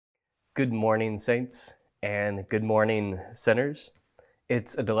Good morning, saints, and good morning, sinners.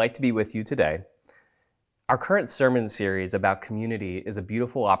 It's a delight to be with you today. Our current sermon series about community is a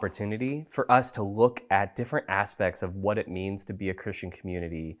beautiful opportunity for us to look at different aspects of what it means to be a Christian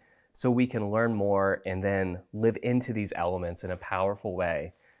community so we can learn more and then live into these elements in a powerful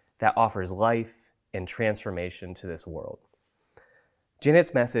way that offers life and transformation to this world.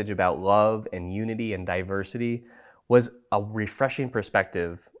 Janet's message about love and unity and diversity was a refreshing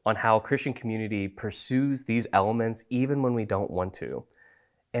perspective on how Christian community pursues these elements even when we don't want to.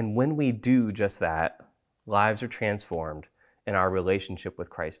 And when we do just that, lives are transformed and our relationship with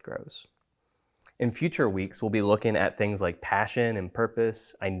Christ grows. In future weeks, we'll be looking at things like passion and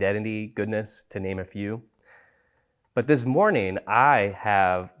purpose, identity, goodness, to name a few. But this morning, I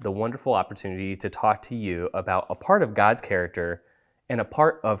have the wonderful opportunity to talk to you about a part of God's character and a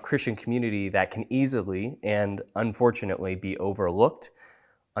part of Christian community that can easily and unfortunately be overlooked,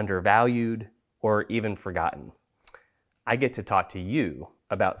 undervalued, or even forgotten. I get to talk to you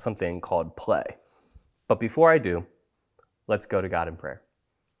about something called play. But before I do, let's go to God in prayer.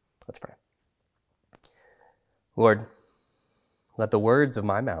 Let's pray. Lord, let the words of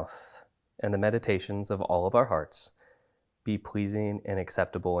my mouth and the meditations of all of our hearts be pleasing and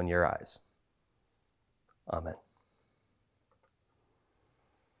acceptable in your eyes. Amen.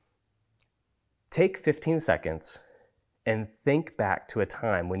 Take 15 seconds and think back to a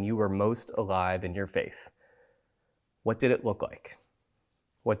time when you were most alive in your faith. What did it look like?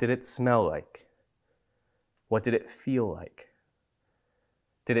 What did it smell like? What did it feel like?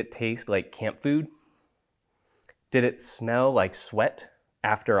 Did it taste like camp food? Did it smell like sweat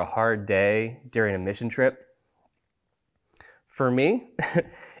after a hard day during a mission trip? For me,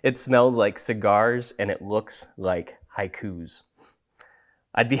 it smells like cigars and it looks like haikus.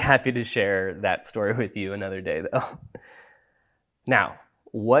 I'd be happy to share that story with you another day, though. Now,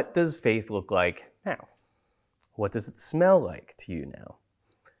 what does faith look like now? What does it smell like to you now?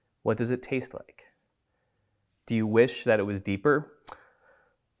 What does it taste like? Do you wish that it was deeper?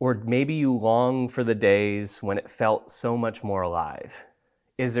 Or maybe you long for the days when it felt so much more alive.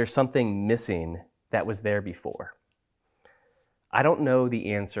 Is there something missing that was there before? I don't know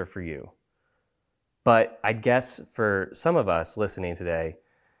the answer for you, but I'd guess for some of us listening today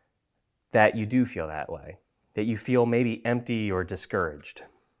that you do feel that way, that you feel maybe empty or discouraged.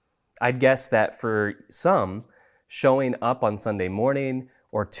 I'd guess that for some, showing up on Sunday morning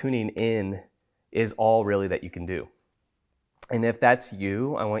or tuning in is all really that you can do. And if that's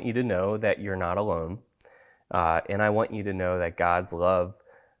you, I want you to know that you're not alone. And I want you to know that God's love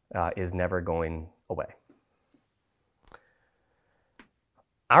is never going away.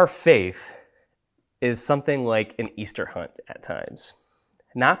 Our faith is something like an Easter hunt at times.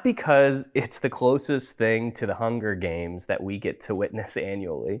 Not because it's the closest thing to the Hunger Games that we get to witness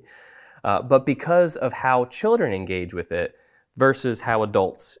annually, but because of how children engage with it versus how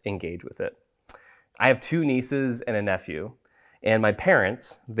adults engage with it. I have 2 nieces and a nephew, and my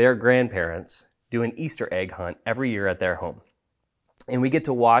parents, their grandparents, do an Easter egg hunt every year at their home. And we get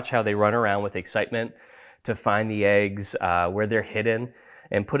to watch how they run around with excitement to find the eggs where they're hidden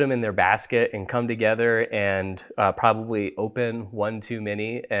and put them in their basket and come together and probably open one too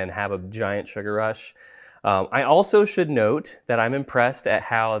many and have a giant sugar rush. I also should note that I'm impressed at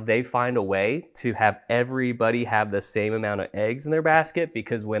how they find a way to have everybody have the same amount of eggs in their basket,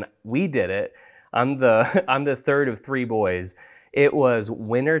 because when we did it, I'm the third of 3 boys. It was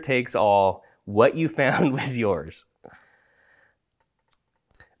winner takes all. What you found was yours.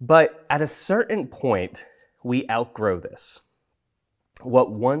 But at a certain point, we outgrow this.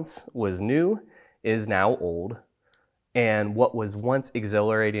 What once was new is now old, and what was once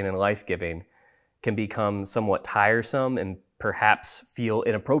exhilarating and life-giving can become somewhat tiresome and perhaps feel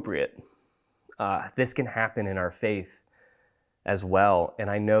inappropriate. This can happen in our faith as well, and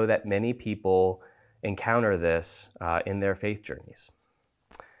I know that many people encounter this in their faith journeys.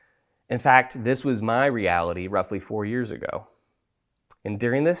 In fact, this was my reality roughly 4 years ago. And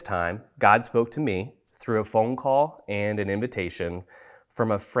during this time, God spoke to me through a phone call and an invitation from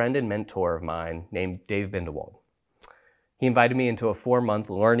a friend and mentor of mine named Dave Bindewald. He invited me into a 4-month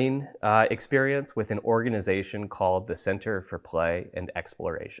learning experience with an organization called the Center for Play and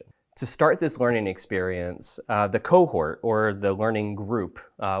Exploration. To start this learning experience, the cohort, or the learning group,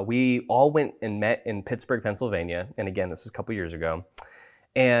 we all went and met in Pittsburgh, Pennsylvania, and again, this was a couple years ago,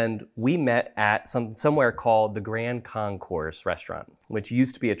 and we met at somewhere called the Grand Concourse Restaurant, which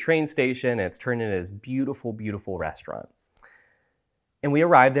used to be a train station, and it's turned into this beautiful, beautiful restaurant. And we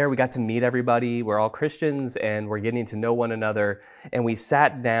arrived there, we got to meet everybody, we're all Christians, and we're getting to know one another. And we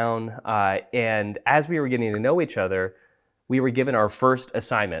sat down, and as we were getting to know each other, we were given our first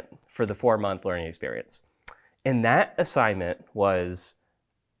assignment for the 4-month learning experience. And that assignment was,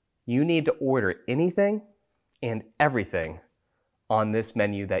 you need to order anything and everything on this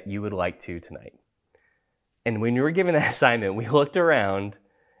menu that you would like to tonight. And when you were given that assignment, we looked around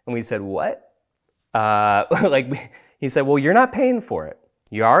and we said, what? He said, well, you're not paying for it.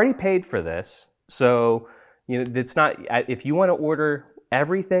 You already paid for this. So, it's not, if you want to order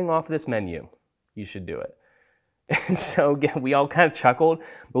everything off this menu, you should do it. And so again, we all kind of chuckled,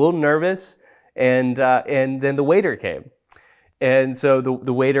 a little nervous, and then the waiter came. And so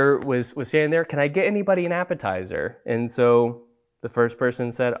the waiter was standing there, can I get anybody an appetizer? And so the first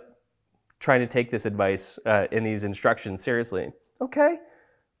person said, trying to take this advice in these instructions seriously, okay,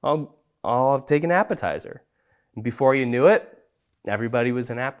 I'll take an appetizer. And before you knew it, everybody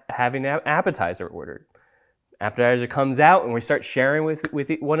was having an appetizer ordered. Appetizer comes out and we start sharing with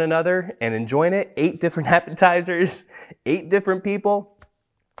one another and enjoying it. 8 different appetizers, 8 different people.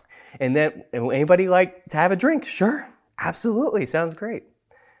 And then, anybody like to have a drink? Sure, absolutely, sounds great.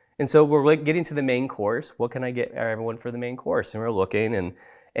 And so we're getting to the main course. What can I get everyone for the main course? And we're looking,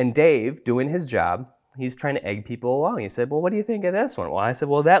 and Dave, doing his job, he's trying to egg people along. He said, well, what do you think of this one? Well, I said,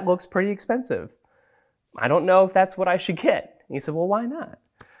 well, that looks pretty expensive. I don't know if that's what I should get. And he said, well, why not?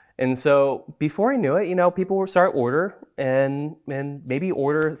 And so before I knew it, people would start order and maybe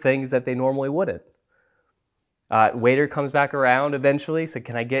order things that they normally wouldn't. Waiter comes back around eventually, said,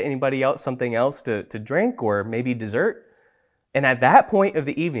 can I get anybody else something else to drink or maybe dessert? And at that point of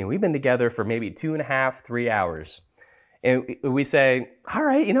the evening, we've been together for maybe 2.5, 3 hours. And we say, all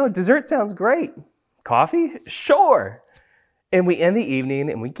right, dessert sounds great. Coffee? Sure. And we end the evening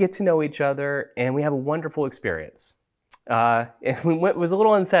and we get to know each other and we have a wonderful experience. It was a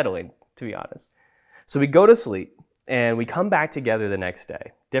little unsettling, to be honest. So we go to sleep and we come back together the next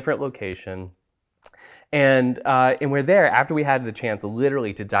day, different location. And we're there after we had the chance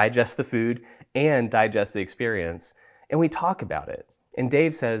literally to digest the food and digest the experience. And we talk about it. And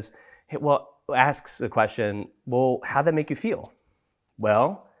Dave says, asks the question, well, how'd that make you feel?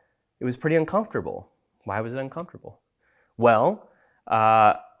 Well, it was pretty uncomfortable. Why was it uncomfortable? Well,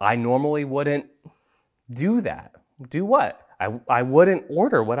 I normally wouldn't do that. Do what? I wouldn't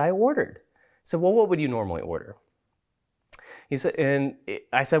order what I ordered. So, well, what would you normally order? He said, and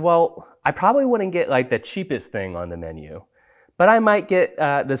I said, well, I probably wouldn't get like the cheapest thing on the menu, but I might get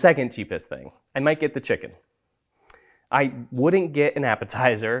the second cheapest thing. I might get the chicken. I wouldn't get an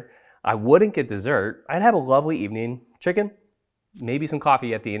appetizer. I wouldn't get dessert. I'd have a lovely evening. Chicken, maybe some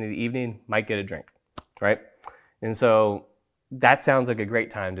coffee at the end of the evening, might get a drink, right? And so that sounds like a great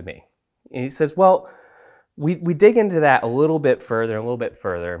time to me. And he says, well, we dig into that a little bit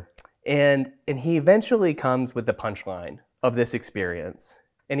further, and he eventually comes with the punchline of this experience.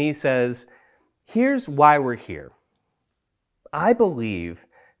 And he says, here's why we're here. I believe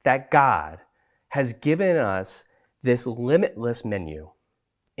that God has given us this limitless menu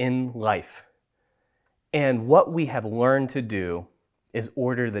in life. And what we have learned to do is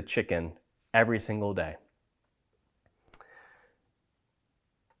order the chicken every single day.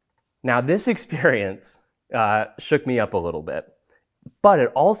 Now, this experience shook me up a little bit, but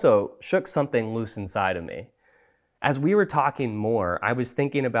it also shook something loose inside of me. As we were talking more, I was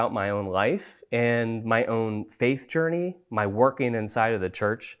thinking about my own life and my own faith journey, my working inside of the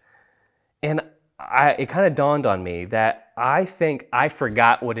church. And it kind of dawned on me that I think I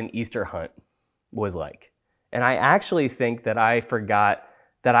forgot what an Easter hunt was like. And I actually think that I forgot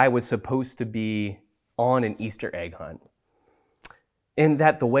that I was supposed to be on an Easter egg hunt. And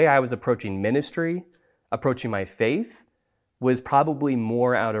that the way I was approaching ministry, approaching my faith, was probably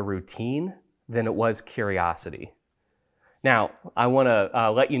more out of routine than it was curiosity. Now, I want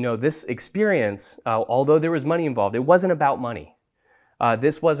to let you know this experience, although there was money involved, it wasn't about money.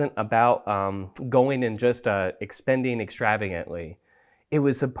 This wasn't about going and just expending extravagantly. It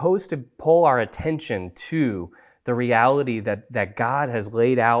was supposed to pull our attention to the reality that God has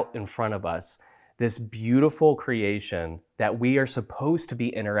laid out in front of us, this beautiful creation that we are supposed to be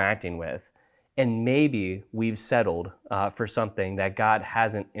interacting with. And maybe we've settled for something that God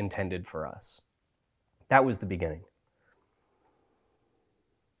hasn't intended for us. That was the beginning.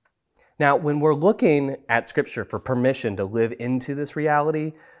 Now, when we're looking at Scripture for permission to live into this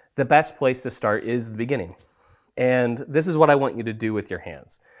reality, the best place to start is the beginning. And this is what I want you to do with your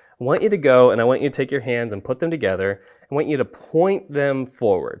hands. I want you to go and I want you to take your hands and put them together. I want you to point them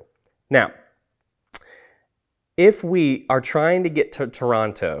forward. Now, if we are trying to get to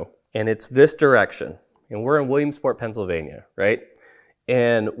Toronto and it's this direction, and we're in Williamsport, Pennsylvania, right?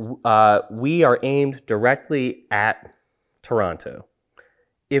 And we are aimed directly at Toronto.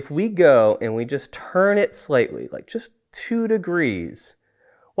 If we go and we just turn it slightly, like just 2 degrees,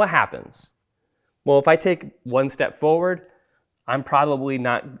 what happens? Well, if I take one step forward, I'm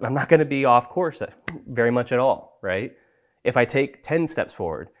not going to be off course very much at all, right? If I take 10 steps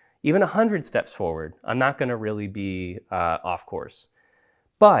forward, even 100 steps forward, I'm not going to really be off course.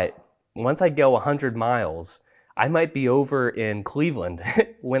 But once I go 100 miles, I might be over in Cleveland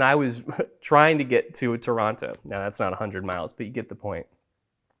when I was trying to get to Toronto. Now, that's not 100 miles, but you get the point.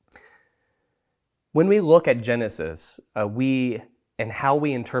 When we look at Genesis, and how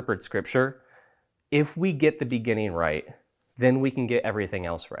we interpret Scripture, if we get the beginning right, then we can get everything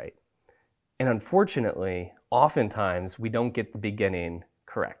else right. And unfortunately, oftentimes we don't get the beginning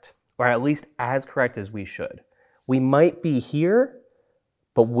correct, or at least as correct as we should. We might be here,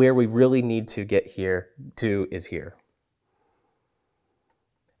 but where we really need to get here to is here.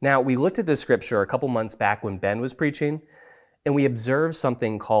 Now, we looked at this scripture a couple months back when Ben was preaching, and we observed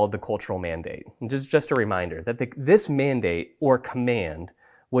something called the cultural mandate. And just a reminder that this mandate or command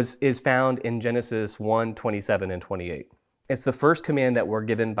is found in Genesis 1, 27 and 28. It's the first command that we're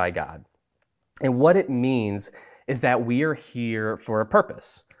given by God. And what it means is that we are here for a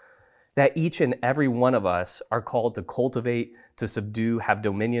purpose, that each and every one of us are called to cultivate, to subdue, have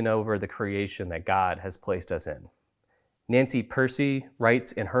dominion over the creation that God has placed us in. Nancy Pearcey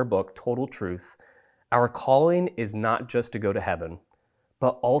writes in her book, Total Truth, our calling is not just to go to heaven,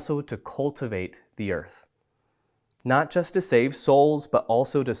 but also to cultivate the earth. Not just to save souls, but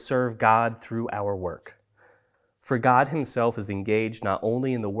also to serve God through our work. For God himself is engaged not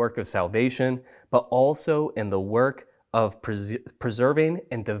only in the work of salvation, but also in the work of preserving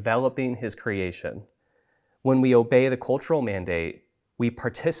and developing his creation. When we obey the cultural mandate, we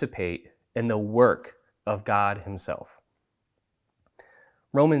participate in the work of God himself.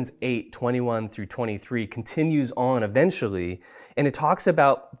 Romans 8, 21 through 23 continues on eventually, and it talks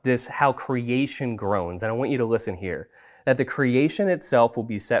about this, how creation groans. And I want you to listen here, that the creation itself will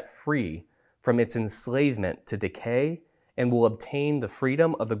be set free from its enslavement to decay and will obtain the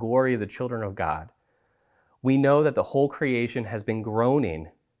freedom of the glory of the children of God. We know that the whole creation has been groaning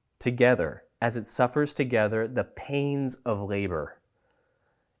together as it suffers together the pains of labor.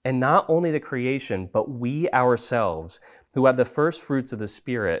 And not only the creation, but we ourselves, who have the first fruits of the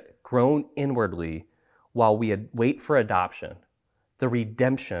Spirit, groan inwardly while we wait for adoption, the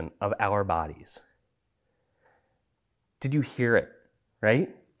redemption of our bodies. Did you hear it,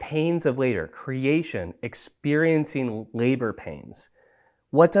 right? Pains of labor, creation experiencing labor pains.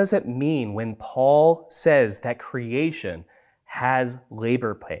 What does it mean when Paul says that creation has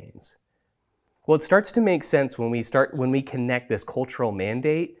labor pains? Well, it starts to make sense when we connect this cultural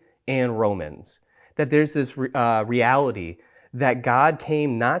mandate and Romans, that there's this reality that God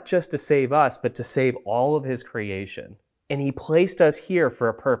came not just to save us, but to save all of his creation. And he placed us here for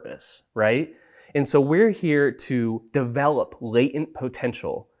a purpose, right? And so we're here to develop latent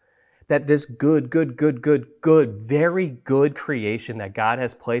potential, that this good, very good creation that God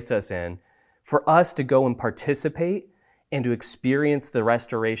has placed us in, for us to go and participate and to experience the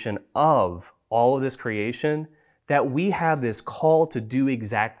restoration of all of this creation, that we have this call to do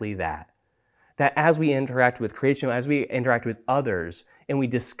exactly that. That as we interact with creation, as we interact with others, and we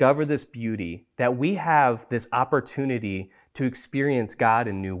discover this beauty, that we have this opportunity to experience God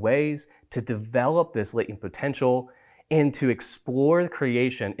in new ways, to develop this latent potential, and to explore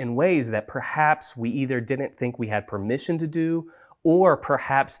creation in ways that perhaps we either didn't think we had permission to do, or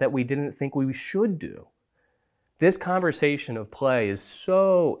perhaps that we didn't think we should do. This conversation of play is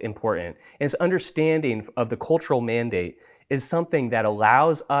so important. And this understanding of the cultural mandate is something that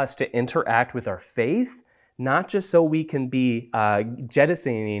allows us to interact with our faith, not just so we can be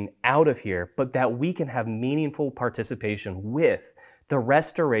jettisoning out of here, but that we can have meaningful participation with the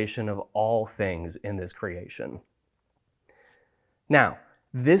restoration of all things in this creation. Now,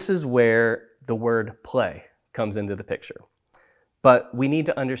 this is where the word play comes into the picture. But we need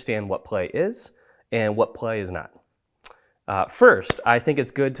to understand what play is and what play is not. First, I think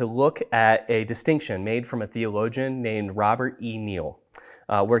it's good to look at a distinction made from a theologian named Robert E. Neal,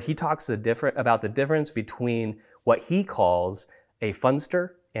 where he talks about the difference between what he calls a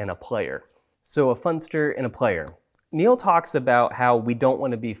funster and a player. So a funster and a player. Neal talks about how we don't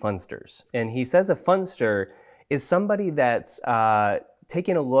want to be funsters. And he says a funster is somebody that's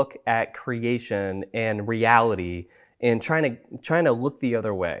taking a look at creation and reality and trying to look the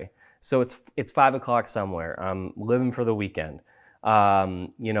other way. So it's 5 o'clock somewhere. I'm living for the weekend. A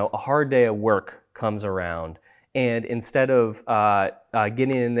hard day of work comes around, and instead of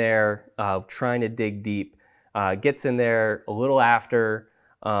getting in there, trying to dig deep, gets in there a little after,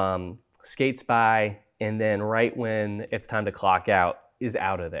 skates by, and then right when it's time to clock out, is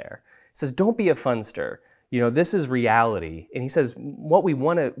out of there. He says, don't be a funster. This is reality. And he says what we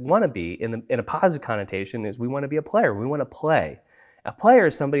want to be in a positive connotation is we want to be a player. We want to play. A player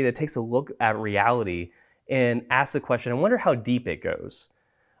is somebody that takes a look at reality and asks the question, I wonder how deep it goes.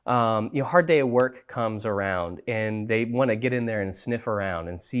 Hard day of work comes around and they want to get in there and sniff around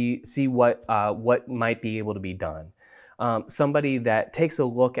and see what might be able to be done. Somebody that takes a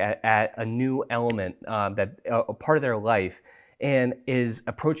look at a new element that a part of their life and is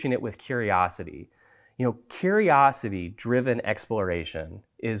approaching it with curiosity. Curiosity-driven exploration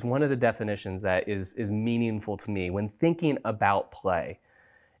is one of the definitions that is meaningful to me when thinking about play.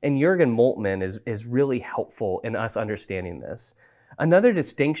 And Jürgen Moltmann is really helpful in us understanding this. Another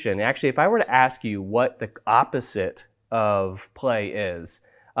distinction, actually, if I were to ask you what the opposite of play is,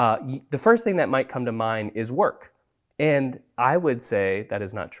 the first thing that might come to mind is work. And I would say that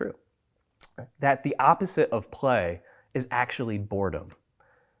is not true. That the opposite of play is actually boredom.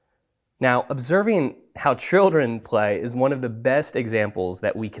 Now, observing how children play is one of the best examples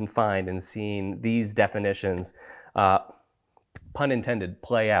that we can find in seeing these definitions, pun intended,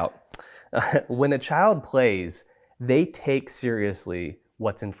 play out. When a child plays, they take seriously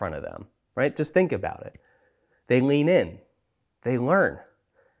what's in front of them, right? Just think about it. They lean in, they learn,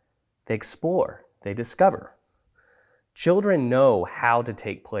 they explore, they discover. Children know how to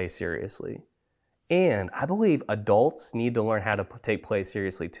take play seriously. And I believe adults need to learn how to take play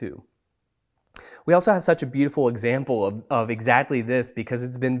seriously too. We also have such a beautiful example of exactly this because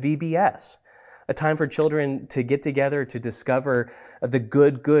it's been VBS, a time for children to get together to discover the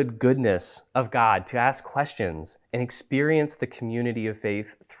goodness of God, to ask questions and experience the community of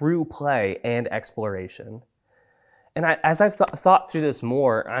faith through play and exploration. And as I've thought through this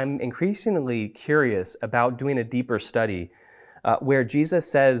more, I'm increasingly curious about doing a deeper study where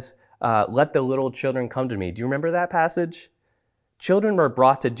Jesus says, let the little children come to me. Do you remember that passage? Children were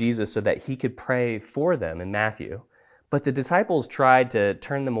brought to Jesus so that he could pray for them in Matthew. But the disciples tried to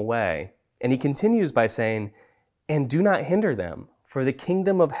turn them away. And he continues by saying, and do not hinder them, for the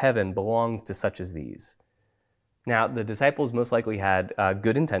kingdom of heaven belongs to such as these. Now, the disciples most likely had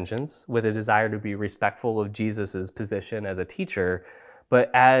good intentions with a desire to be respectful of Jesus' position as a teacher.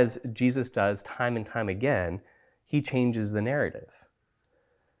 But as Jesus does time and time again, he changes the narrative.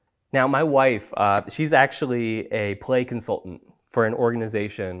 Now, my wife, she's actually a play consultant for an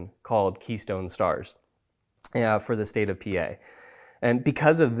organization called Keystone Stars for the state of PA. And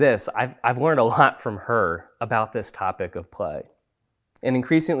because of this, I've learned a lot from her about this topic of play. And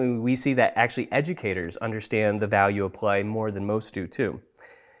increasingly, we see that actually educators understand the value of play more than most do too.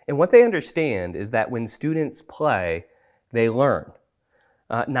 And what they understand is that when students play, they learn.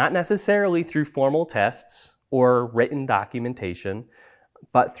 Not necessarily through formal tests or written documentation,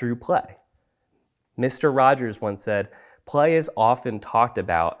 but through play. Mr. Rogers once said, play is often talked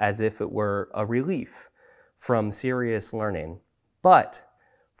about as if it were a relief from serious learning. But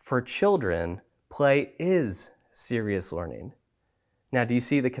for children, play is serious learning. Now, do you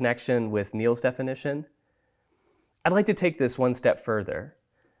see the connection with Neil's definition? I'd like to take this one step further.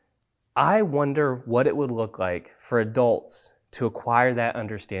 I wonder what it would look like for adults to acquire that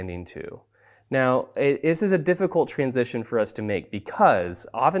understanding too. Now, this is a difficult transition for us to make because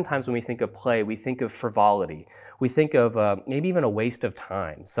oftentimes when we think of play, we think of frivolity. We think of maybe even a waste of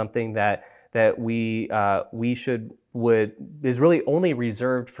time, something that is really only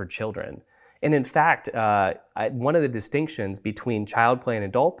reserved for children. And in fact, one of the distinctions between child play and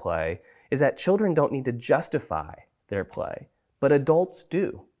adult play is that children don't need to justify their play, but adults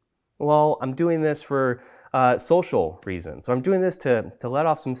do. Well, I'm doing this for social reasons, or I'm doing this to let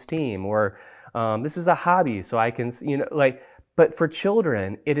off some steam, or this is a hobby, so I can, but for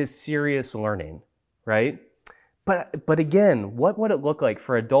children, it is serious learning, right? But again, what would it look like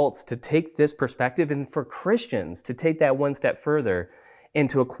for adults to take this perspective and for Christians to take that one step further and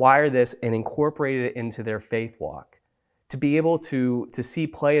to acquire this and incorporate it into their faith walk? To be able to see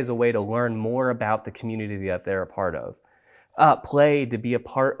play as a way to learn more about the community that they're a part of. Play to be a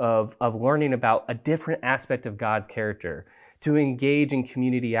part of learning about a different aspect of God's character, to engage in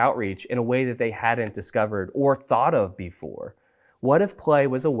community outreach in a way that they hadn't discovered or thought of before. What if play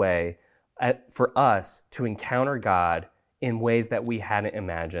was a way for us to encounter God in ways that we hadn't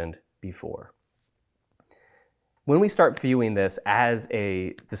imagined before? When we start viewing this as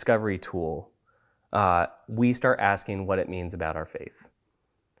a discovery tool, we start asking what it means about our faith.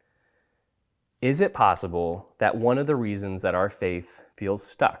 Is it possible that one of the reasons that our faith feels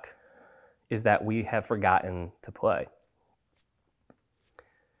stuck is that we have forgotten to play?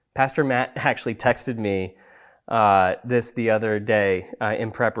 Pastor Matt actually texted me this the other day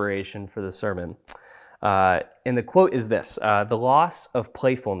in preparation for the sermon. And the quote is this: the loss of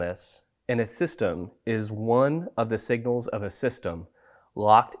playfulness and a system is one of the signals of a system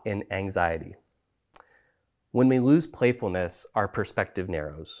locked in anxiety. When we lose playfulness, our perspective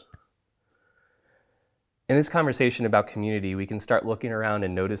narrows. In this conversation about community, we can start looking around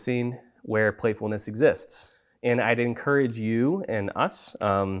and noticing where playfulness exists. And I'd encourage you and us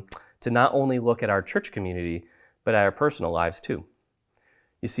to not only look at our church community, but at our personal lives too.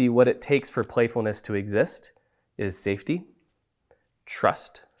 You see, what it takes for playfulness to exist is safety,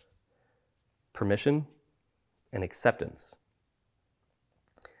 trust, permission, and acceptance.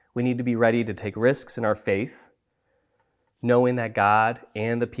 We need to be ready to take risks in our faith, knowing that God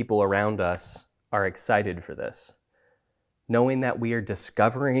and the people around us are excited for this, knowing that we are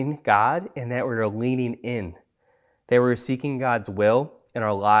discovering God and that we're leaning in, that we're seeking God's will in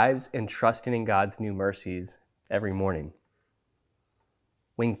our lives and trusting in God's new mercies every morning.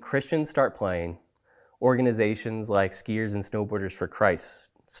 When Christians start playing, organizations like Skiers and Snowboarders for Christ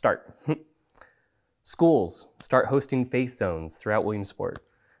start. Schools start hosting faith zones throughout Williamsport.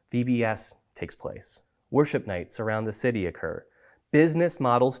 VBS takes place. Worship nights around the city occur. Business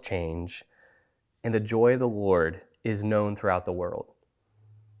models change, and the joy of the Lord is known throughout the world.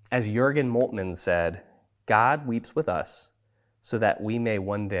 As Jürgen Moltmann said, God weeps with us so that we may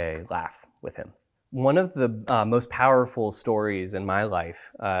one day laugh with him. One of the most powerful stories in my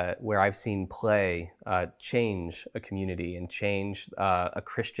life where I've seen play change a community and change a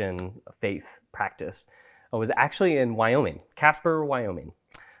Christian faith practice was actually in Wyoming, Casper, Wyoming.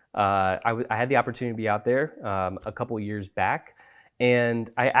 I had the opportunity to be out there a couple years back, and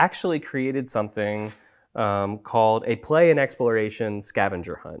I actually created something called a play and exploration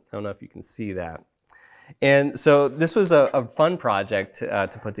scavenger hunt. I don't know if you can see that. And so this was a fun project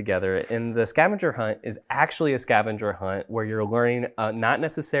to put together. And the scavenger hunt is actually a scavenger hunt where you're learning not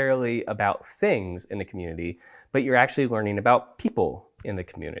necessarily about things in the community, but you're actually learning about people in the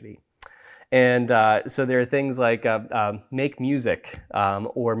community. And so there are things like make music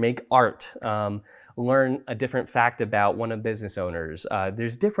or make art, learn a different fact about one of the business owners.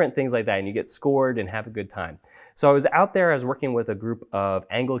 There's different things like that, and you get scored and have a good time. So I was out there, I was working with a group of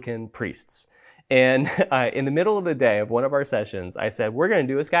Anglican priests. And in the middle of the day of one of our sessions, I said, we're going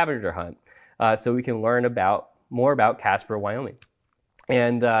to do a scavenger hunt so we can learn more about Casper, Wyoming.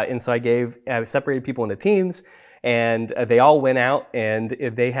 And so I separated people into teams, and they all went out, and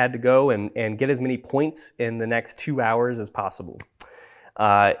they had to go and get as many points in the next 2 hours as possible.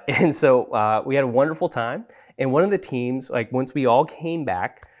 And so we had a wonderful time. And one of the teams, once we all came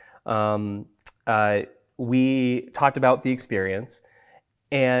back, we talked about the experience.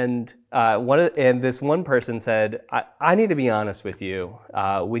 And this one person said, I need to be honest with you.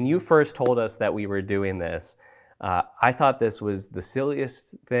 When you first told us that we were doing this, I thought this was the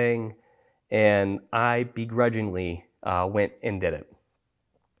silliest thing, and I begrudgingly went and did it.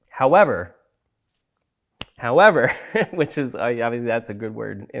 However, which is, I mean, that's a good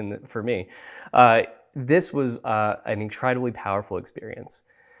word for me, this was an incredibly powerful experience,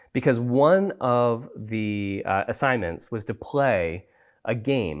 because one of the assignments was to play a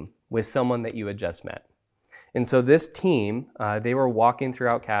game with someone that you had just met. And so this team, they were walking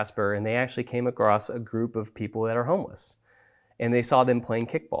throughout Casper, and they actually came across a group of people that are homeless. And they saw them playing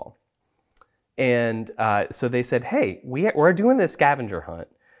kickball. And so they said, hey, we're doing this scavenger hunt.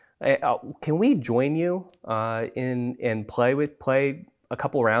 Can we join you and play a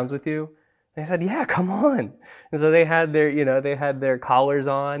couple rounds with you? And I said, yeah, come on. And so they had their collars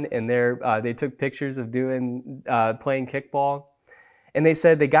on, and they took pictures of playing kickball. And they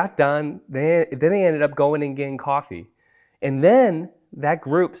said they got done, then they ended up going and getting coffee. And then that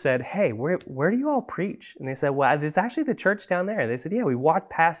group said, hey, where do you all preach? And they said, well, there's actually the church down there. They said, yeah, we walked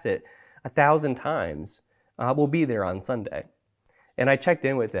past it 1,000 times. We'll be there on Sunday. And I checked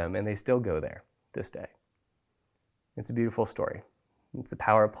in with them, and they still go there this day. It's a beautiful story. It's the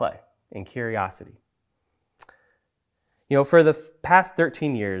power of play and curiosity. You know, for the past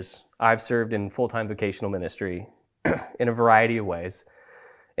 13 years, I've served in full-time vocational ministry in a variety of ways.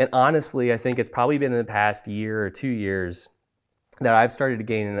 And honestly, I think it's probably been in the past year or 2 years that I've started to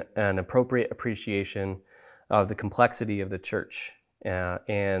gain an appropriate appreciation of the complexity of the church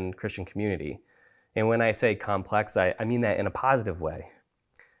and Christian community. And when I say complex, I mean that in a positive way.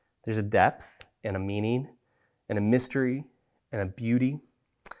 There's a depth and a meaning and a mystery and a beauty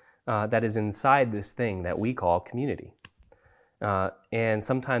that is inside this thing that we call community. And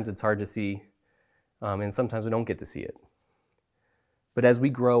sometimes it's hard to see, and sometimes we don't get to see it. But as we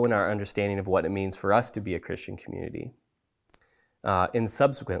grow in our understanding of what it means for us to be a Christian community, and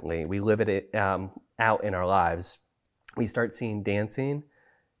subsequently we live it out in our lives, we start seeing dancing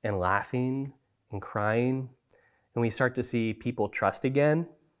and laughing and crying, and we start to see people trust again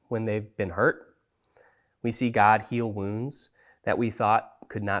when they've been hurt. We see God heal wounds that we thought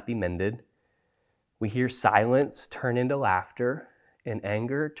could not be mended. We hear silence turn into laughter and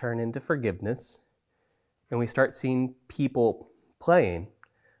anger turn into forgiveness. And we start seeing people playing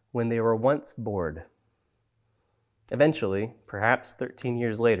when they were once bored. Eventually, perhaps 13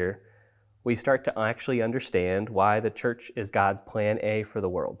 years later, we start to actually understand why the church is God's plan A for the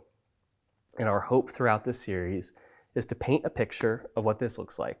world. And our hope throughout this series is to paint a picture of what this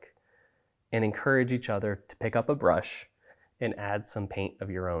looks like and encourage each other to pick up a brush and add some paint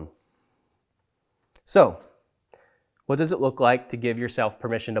of your own. So, what does it look like to give yourself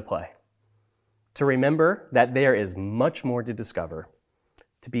permission to play? To remember that there is much more to discover,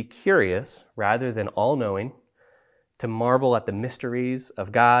 to be curious rather than all-knowing, to marvel at the mysteries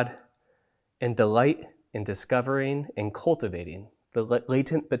of God, and delight in discovering and cultivating the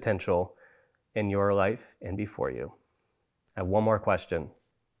latent potential in your life and before you. I have one more question.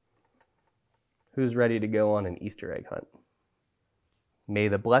 Who's ready to go on an Easter egg hunt? May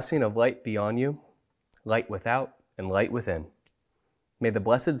the blessing of light be on you, light without and light within. May the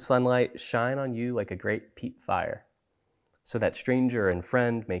blessed sunlight shine on you like a great peat fire, so that stranger and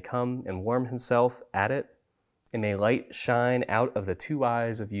friend may come and warm himself at it, and may light shine out of the two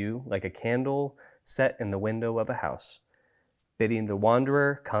eyes of you like a candle set in the window of a house, bidding the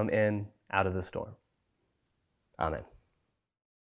wanderer come in out of the storm. Amen.